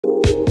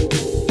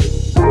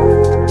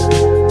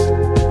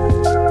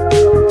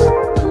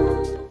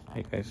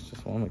guys,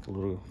 just want to make a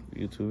little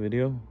YouTube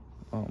video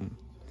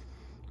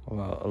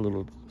about a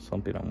little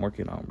something I'm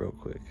working on real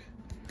quick.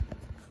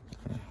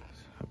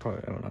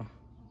 I don't know.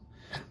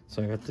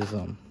 So I got this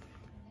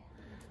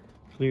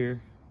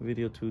clear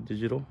video to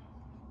digital.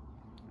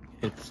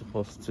 It's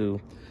supposed to,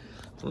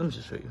 so let me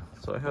just show you.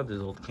 So I have this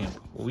old camp.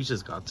 Well, we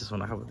just got this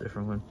one. I have a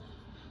different one,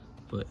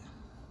 but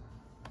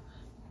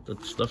the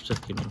stuff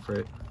just came in for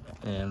it.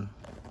 And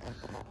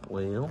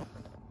well,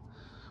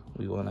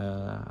 we want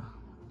to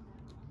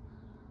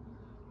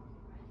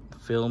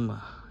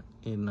film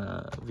in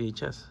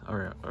VHS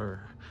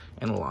or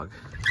analog.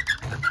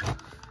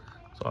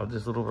 So I have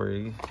this little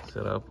rig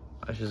set up.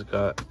 I just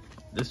got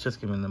this, just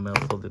came in the mail,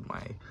 so did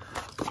my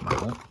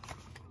mount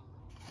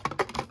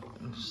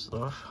and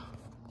stuff.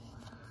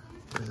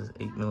 This is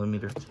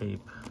 8mm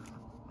tape.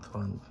 It's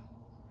on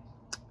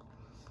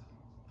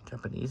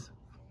Japanese.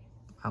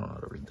 I don't know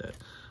how to read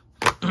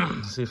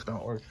that. See if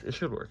that works. It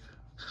should work.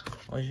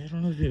 Oh, I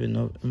don't know if you even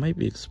know. It might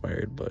be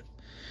expired, but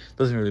it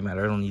doesn't really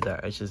matter. I don't need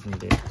that. I just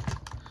need it.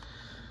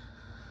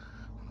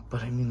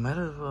 But I mean, might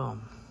as well.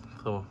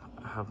 So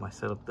I have my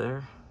setup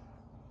there,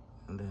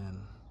 and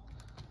then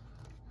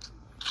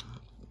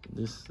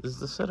this is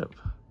the setup.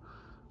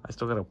 I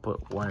still gotta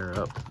wire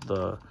up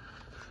the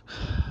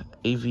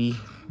AV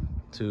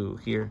to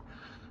here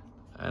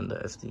and the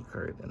SD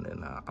card, and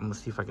then I'm gonna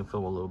see if I can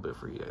film a little bit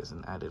for you guys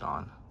and add it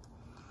on.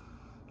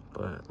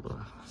 But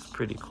look, it's a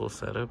pretty cool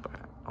setup,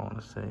 I want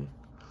to say.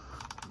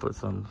 Put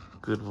some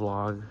good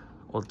vlog,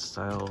 old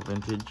style,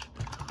 vintage.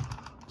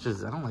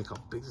 Just, I don't like how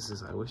big this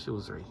is. I wish it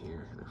was right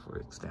here, therefore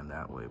it stand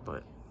that way,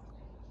 but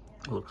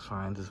it looks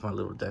fine. This is my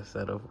little desk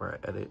setup where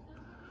I edit.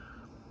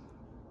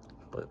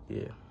 But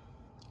yeah,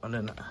 and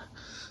then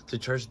to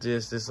charge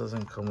this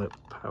doesn't come with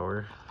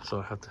power, so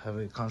I have to have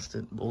a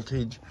constant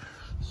voltage.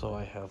 So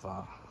I have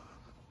I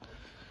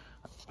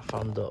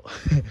found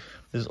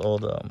this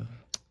old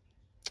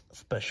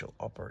special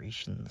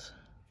operations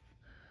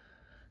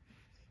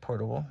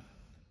portable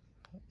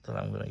that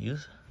I'm gonna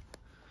use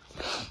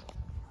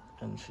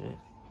and shit,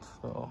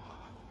 so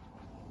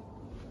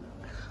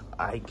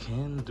I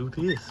can do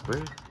this,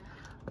 bro.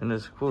 And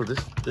it's cool.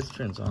 This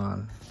turns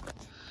on.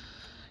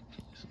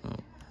 So,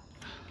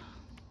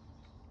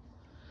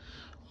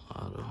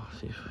 auto.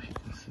 See if you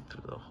can see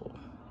through the hole.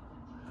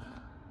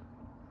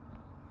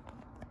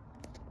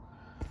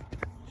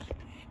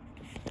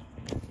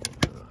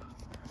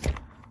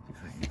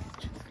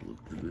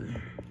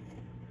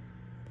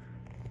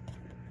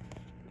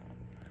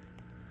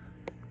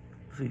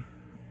 See,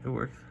 it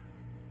works.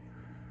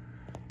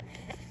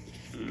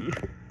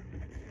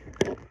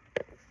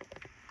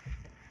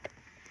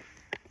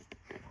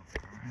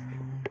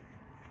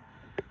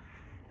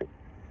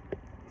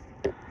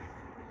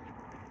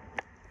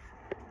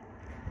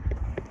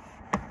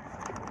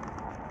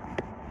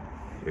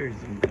 Very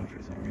zoomed in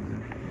for some reason.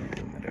 Let me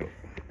zoom it out.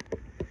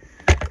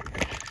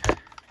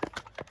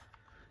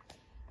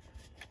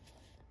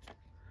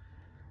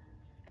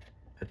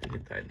 I think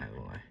it died, not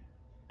gonna lie.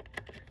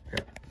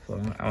 Yeah, so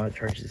I'm gonna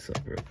charge this up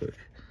real quick.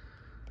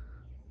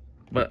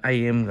 But I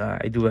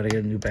do gotta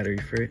get a new battery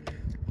for it.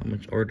 I'm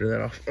gonna order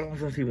that off. I want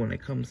to see when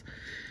it comes,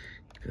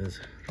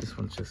 because this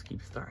one just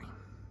keeps dying.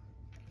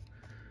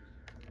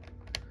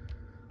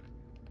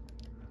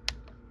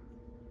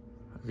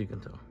 As you can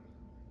tell.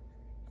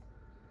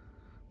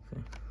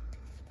 See?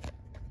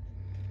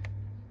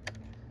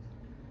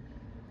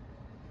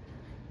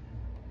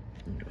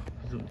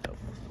 Zoom it out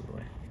most of the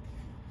way.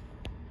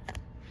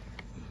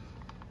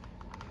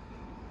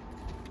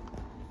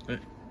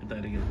 It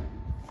died again.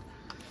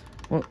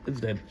 Well, it's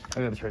dead.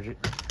 I gotta charge it.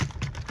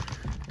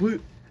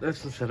 Woo!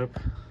 That's the setup.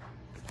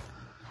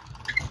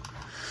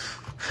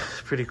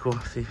 It's pretty cool.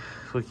 See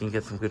if we can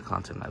get some good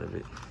content out of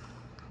it.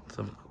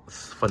 Some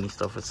funny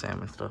stuff with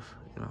Sam and stuff,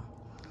 you know.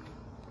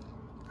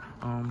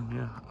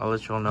 Yeah, I'll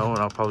let y'all know, and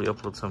I'll probably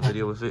upload some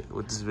video with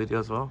this video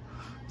as well.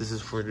 This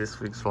is for this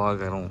week's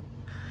vlog. I don't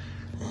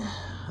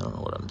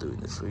know what I'm doing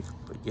this week,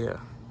 but yeah.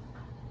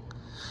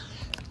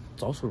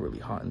 It's also really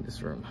hot in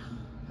this room.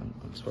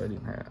 I'm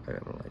sweating. I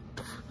gotta like,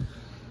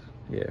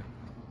 yeah.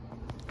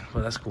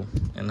 Well, that's cool.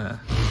 And yeah.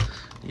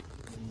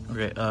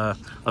 Okay,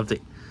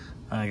 update.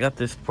 I got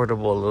this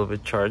portable a little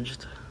bit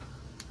charged.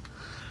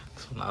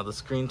 So now the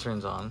screen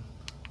turns on.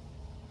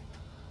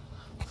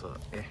 So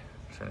yeah,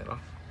 turn it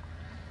off.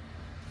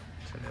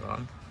 Turn it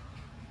on.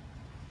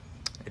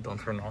 It don't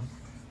turn on.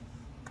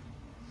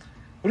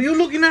 What are you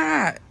looking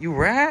at, you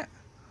rat?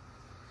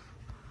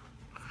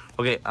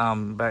 Okay,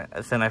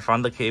 then I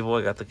found the cable.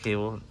 I got the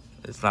cable.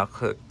 It's not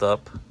hooked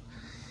up.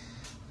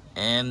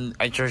 And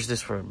I charged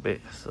this for a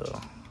bit,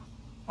 so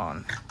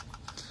on.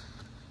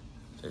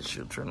 It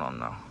should turn on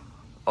now.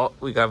 Oh,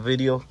 we got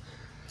video.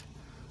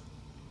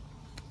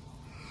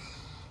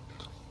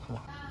 Come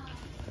on.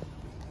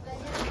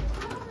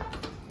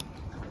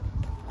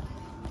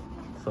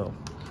 So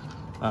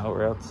now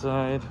we're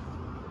outside.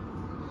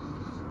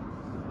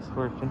 It's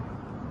working.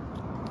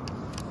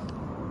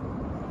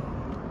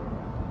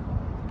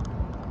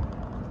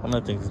 One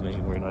of the things is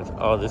making weird noise.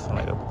 Oh, this one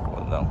I got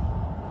one down.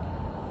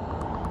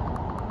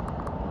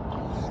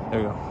 There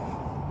we go.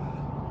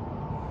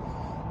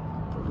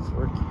 But it's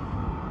working.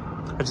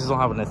 I just don't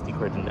have an SD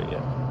card in there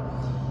yet.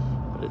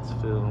 But it's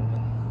filming.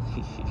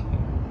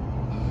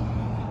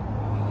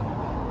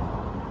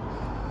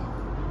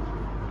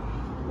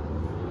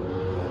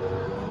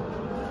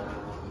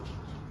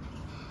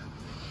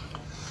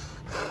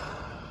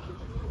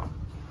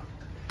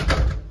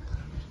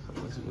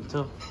 As you can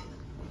tell,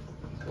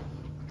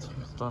 it's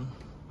almost done.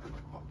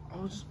 I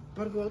was just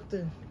about to go out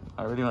there.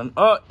 I already went.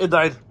 Oh, it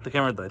died. The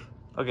camera died.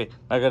 Okay,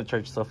 I gotta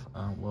charge stuff.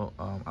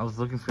 I was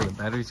looking for the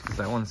batteries because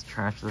that one's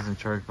trash. Doesn't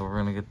charge, but we're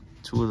gonna get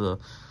 2 of the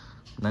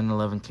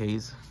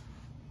 911Ks.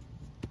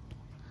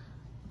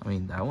 I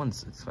mean, that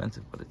one's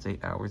expensive, but it's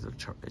 8 hours of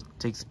charge. It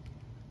takes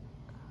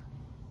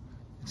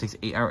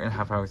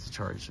 8.5 hours to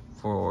charge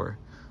for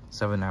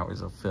 7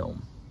 hours of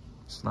film.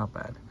 It's not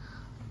bad,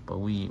 but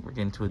we're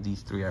getting 2 of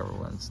these 3-hour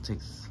ones. It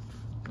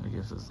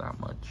gives us that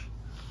much.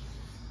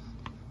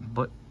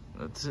 But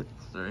that's it.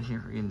 Right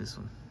here, we're getting this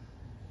one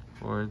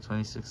for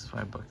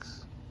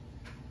 $5.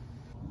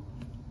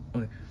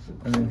 Okay,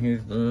 and then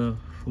here's the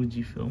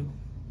Fujifilm.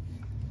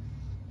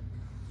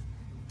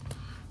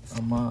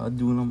 I'm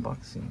doing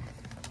unboxing.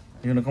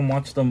 You wanna come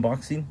watch the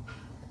unboxing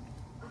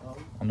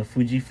on the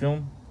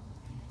Fujifilm?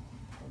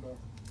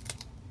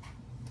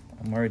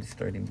 I'm already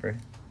starting, bro.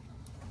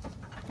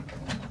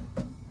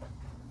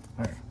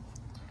 Alright.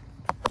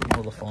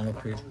 Hold the phone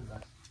up here.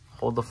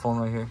 Hold the phone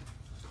right here.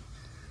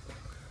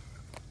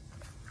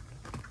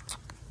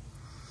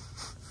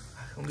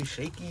 It's gonna be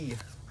shaky.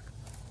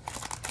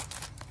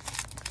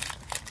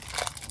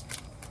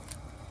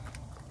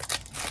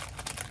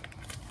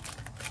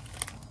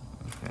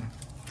 Okay.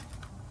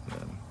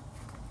 Then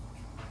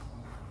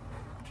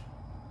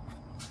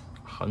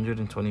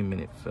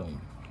 120-minute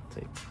film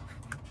tape.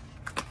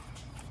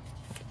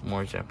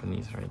 More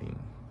Japanese writing.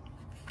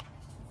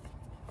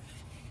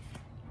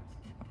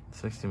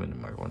 60-minute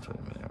mark,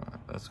 120-minute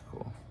mark. That's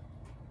cool.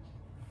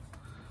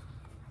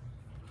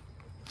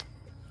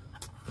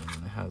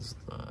 And it has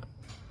the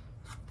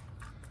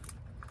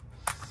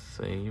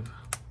save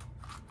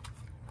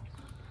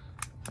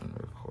and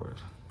record.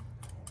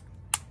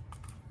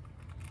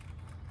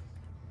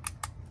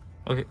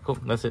 Okay, cool.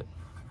 That's it.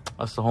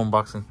 That's the whole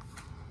unboxing.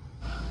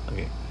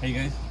 Okay. Hey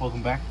guys,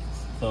 welcome back.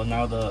 So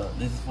now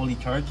this is fully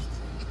charged.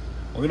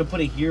 We're gonna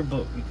put it here,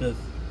 but because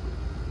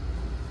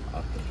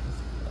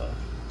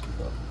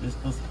so this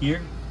goes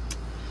here,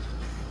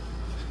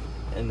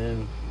 and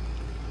then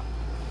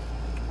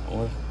I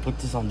want to put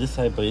this on this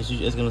side, but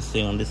it's gonna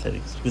stay on this side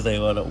because I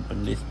gotta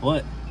open this.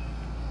 But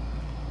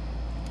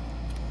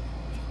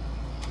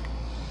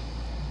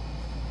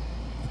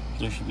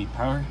there should be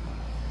power.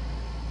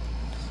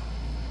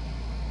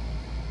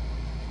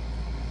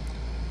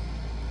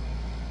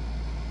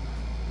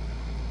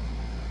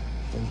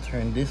 Then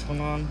turn this one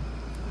on.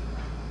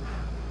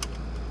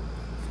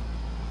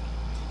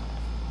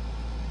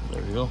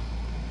 There we go.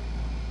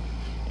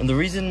 And the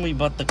reason we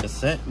bought the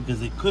cassette,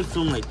 because it could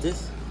film like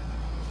this,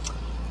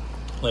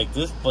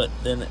 but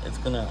then it's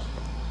gonna,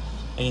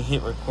 I can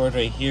hit record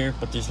right here,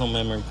 but there's no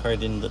memory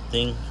card in the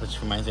thing, which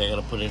reminds me I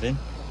gotta put it in.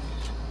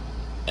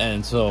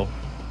 And so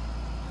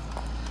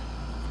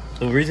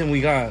the reason we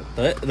got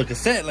the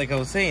cassette, like I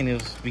was saying,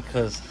 it was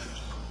because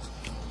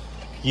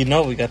we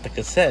got the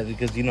cassette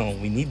because we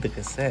need the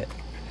cassette.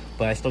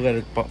 But I still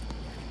gotta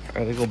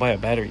go buy a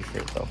battery for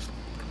it though,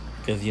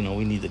 because we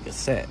need the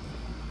cassette.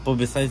 But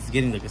besides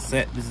getting the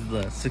cassette, this is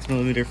the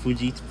 6mm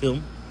Fuji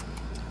film.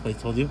 Like I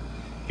told you,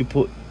 you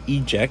put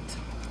eject.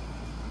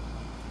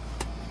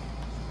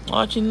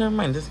 Oh, actually, never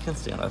mind. This can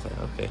stay on that side.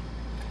 Okay,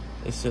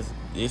 it's just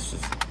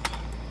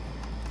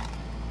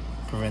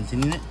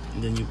preventing it.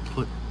 And then you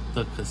put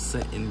the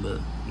cassette in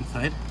the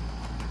inside.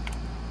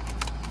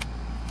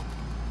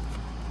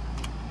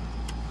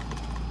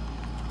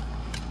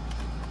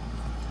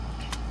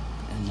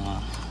 And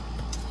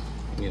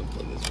let me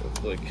unplug this real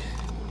quick.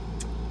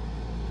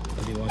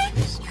 As you watch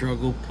me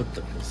struggle, put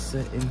the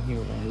cassette in here.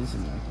 Man, this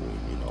is not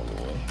going all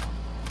the way.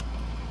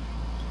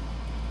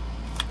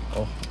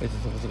 Oh, is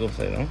it supposed to go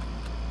upside down?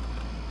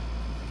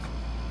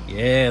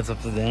 Yeah, it's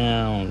upside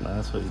down.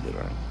 That's what you did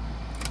wrong.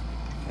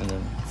 And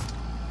then,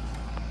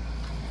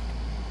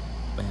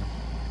 bam.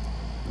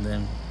 And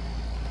then,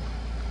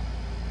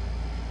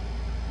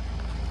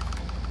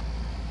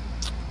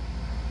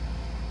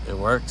 it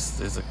works.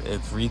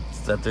 It reads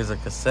that there's a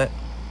cassette.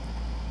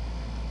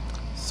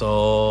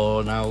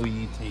 So now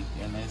we take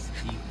an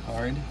SD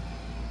card,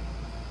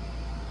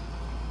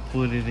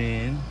 put it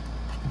in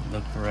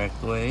the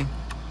correct way.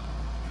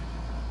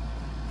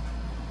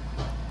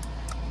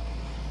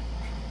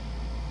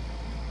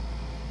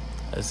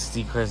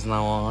 SD card's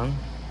now on,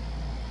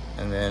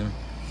 and then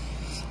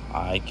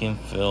I can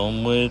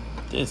film with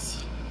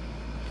this.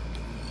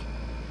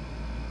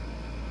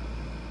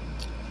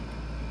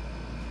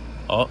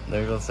 Oh,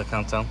 there goes the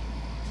countdown.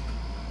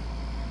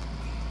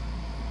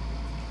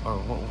 Or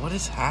what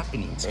is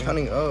happening? It's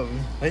counting up.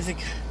 Why is it?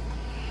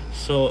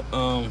 So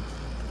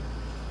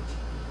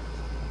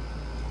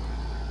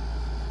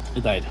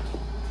it died.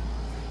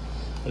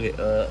 Okay,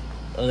 oh,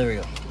 there we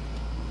go.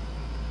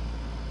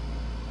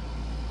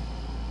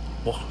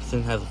 Well, this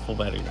thing has a full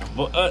battery now.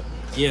 But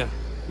yeah,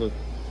 look.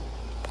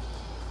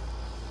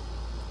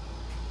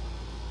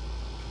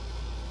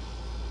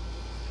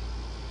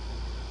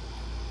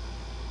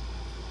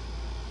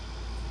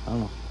 I don't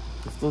know.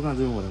 It's still not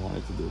doing what I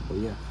wanted to do, but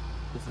yeah,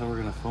 that's how we're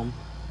gonna film.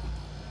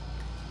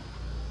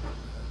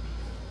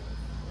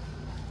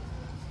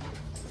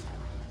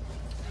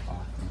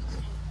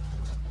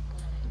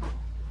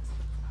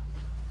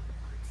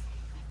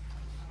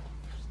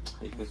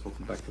 Hey guys,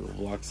 welcome back to the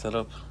vlog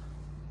setup.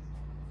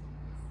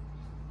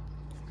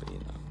 But, you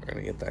know, we're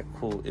gonna get that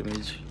cool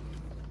image.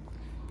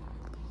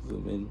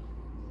 Zoom in.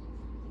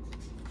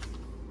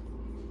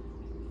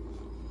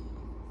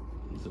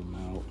 Zoom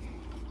out.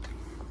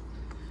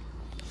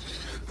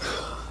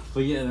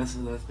 But yeah, that's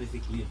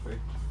basically it, right?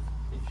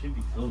 It should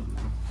be filmed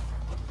now.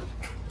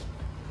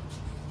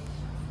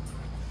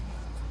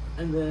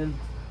 And then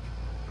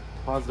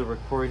pause the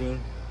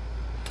recording.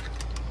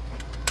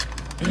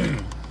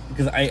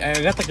 Because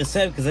I got the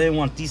cassette because I didn't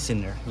want these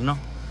in there, you know?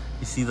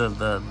 You see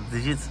the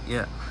digits?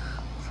 Yeah.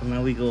 So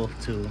now we go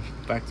to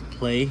back to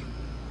play.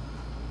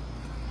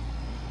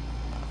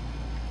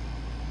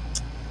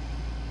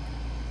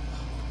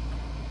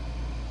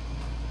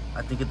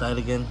 I think it died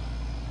again.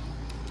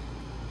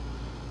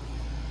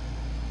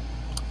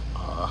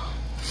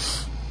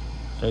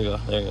 There you go,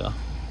 there you go.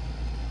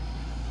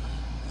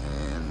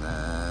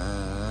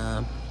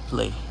 And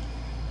play.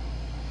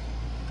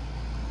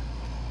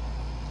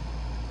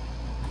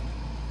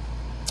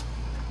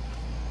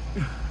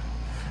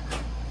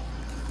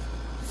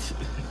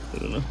 I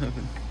don't know.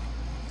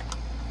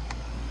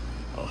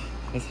 Oh,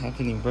 what's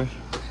happening, bro? So,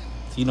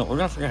 you know, we're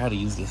gonna figure out how to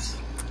use this,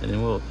 and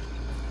then we're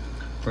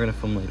gonna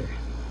film later.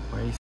 Why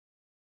are you?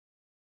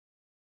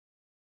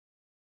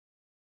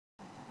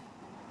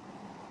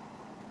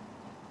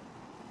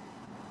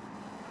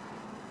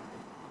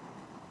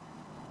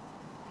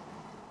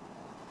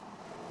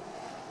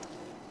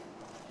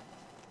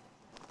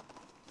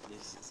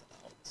 This is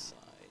outside.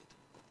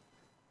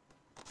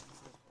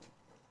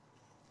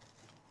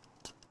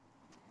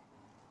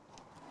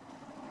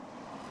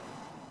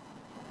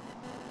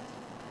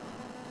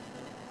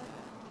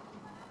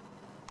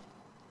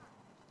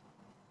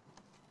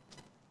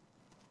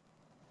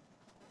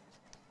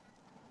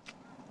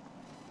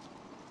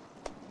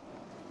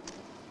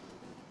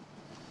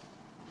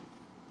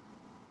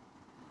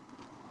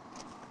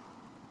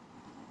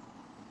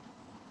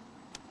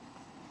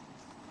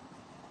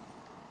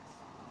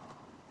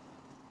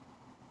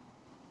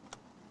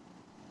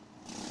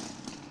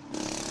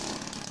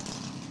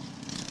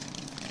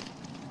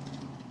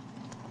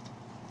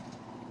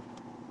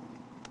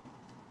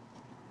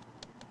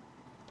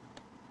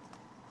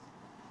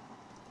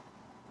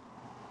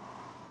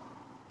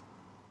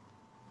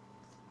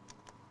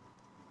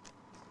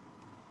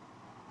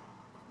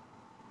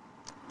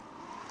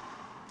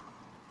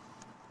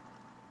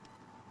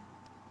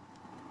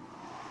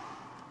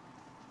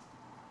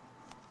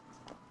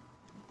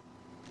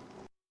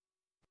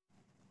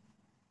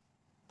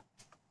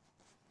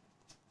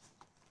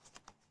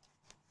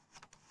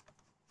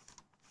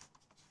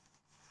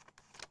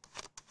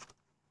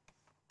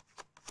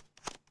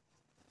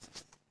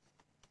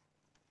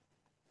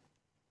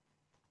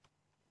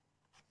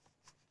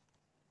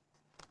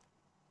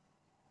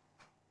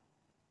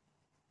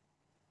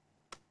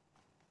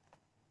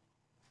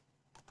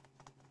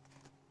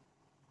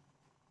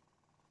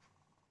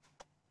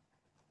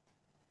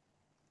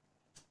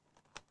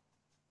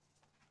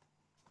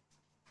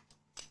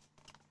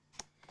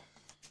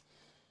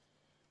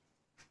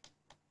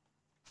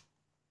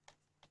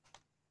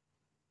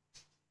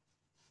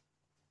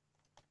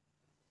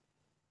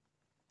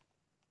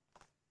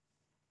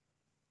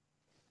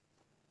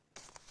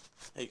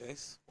 Hey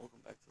guys, welcome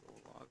back to the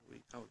vlog.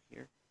 We out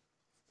here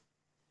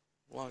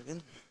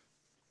vlogging.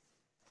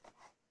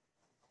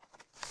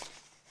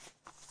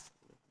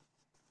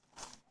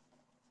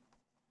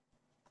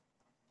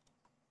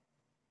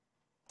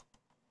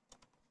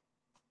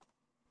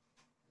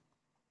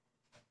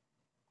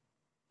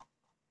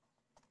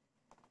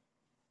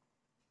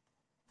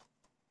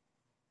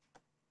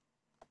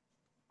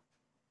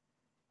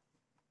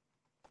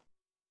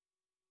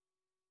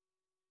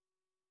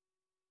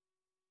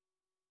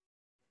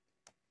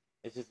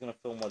 It's just gonna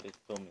film what it's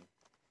filming.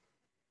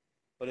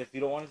 But if you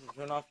don't want it to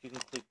turn off, you can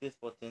click this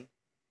button.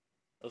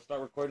 It'll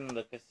start recording on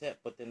the cassette,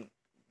 but then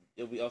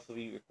it'll be also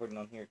be recording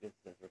on here because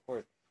it says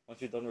record. Once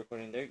you're done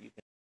recording there, you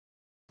can.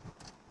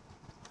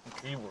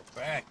 Okay, we're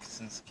back.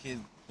 Since kid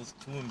was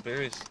too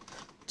embarrassed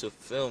to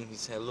film,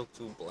 his head looked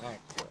too black.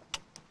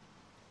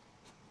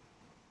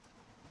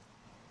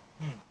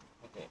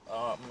 Okay,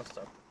 I'm gonna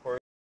start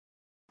recording.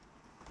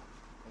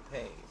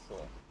 Okay,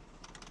 so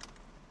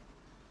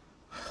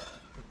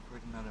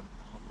recording out in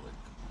public.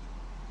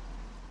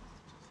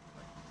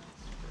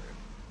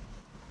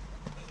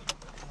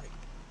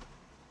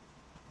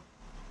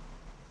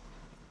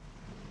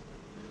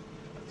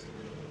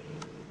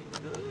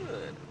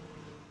 Good.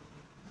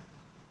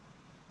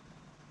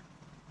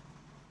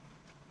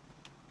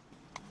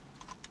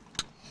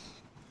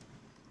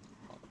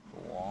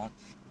 Launch.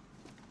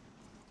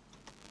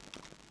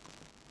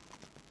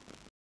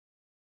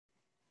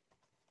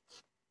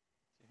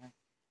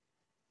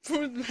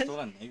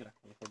 Toda negra.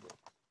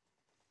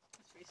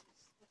 That's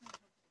racist.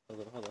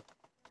 Hold on.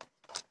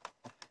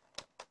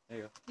 There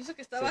you go. Y eso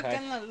que estaba Say acá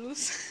hi. en la luz.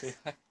 Say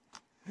hi.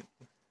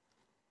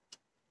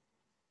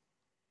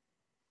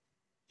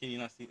 Can you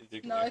not see?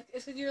 No,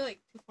 it said you're like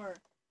too far.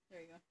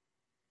 There you go.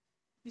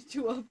 He's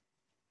too up.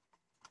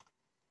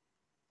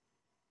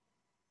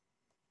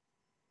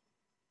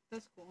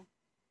 That's cool.